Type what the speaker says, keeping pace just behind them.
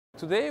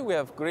Today we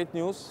have great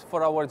news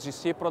for our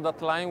GC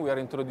product line. We are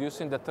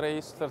introducing the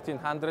Trace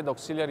 1300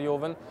 auxiliary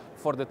oven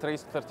for the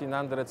Trace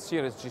 1300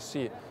 series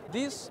GC.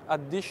 These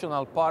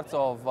additional parts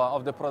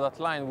of the product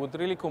line would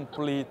really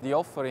complete the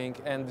offering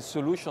and the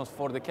solutions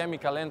for the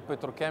chemical and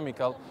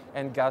petrochemical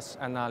and gas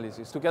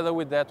analysis. Together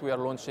with that, we are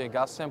launching a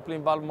gas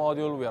sampling valve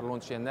module, we are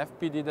launching an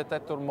FPD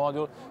detector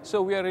module,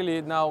 so we are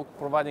really now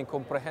providing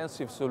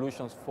comprehensive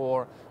solutions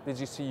for the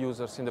GC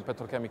users in the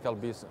petrochemical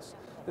business.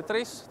 The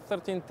Trace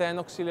 1310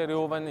 auxiliary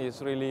oven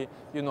is really,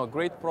 a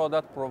great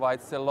product,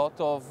 provides a lot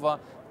of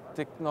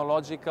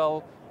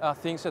technological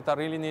things that are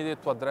really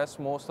needed to address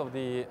most of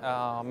the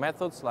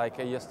methods like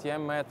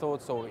ASTM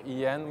methods or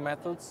EN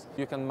methods.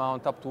 You can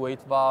mount up to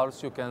 8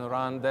 valves, you can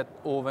run that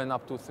oven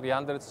up to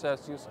 300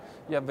 Celsius.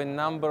 You have a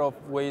number of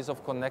ways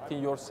of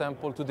connecting your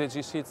sample to the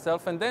GC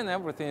itself, and then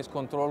everything is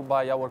controlled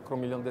by our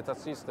Chromeleon data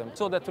system,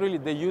 so that really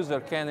the user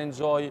can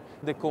enjoy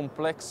the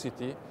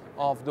complexity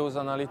of those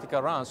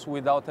analytical runs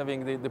without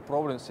having the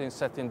problems in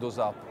setting those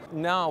up.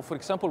 Now, for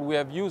example, we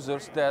have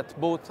users that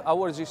bought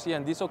our GC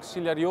and this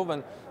auxiliary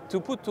oven to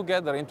put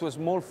together into a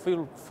small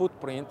field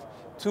footprint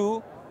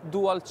to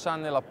dual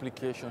channel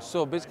applications.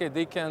 So basically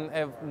they can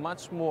have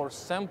much more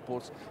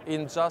samples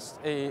in just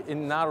a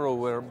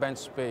narrower bench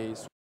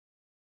space.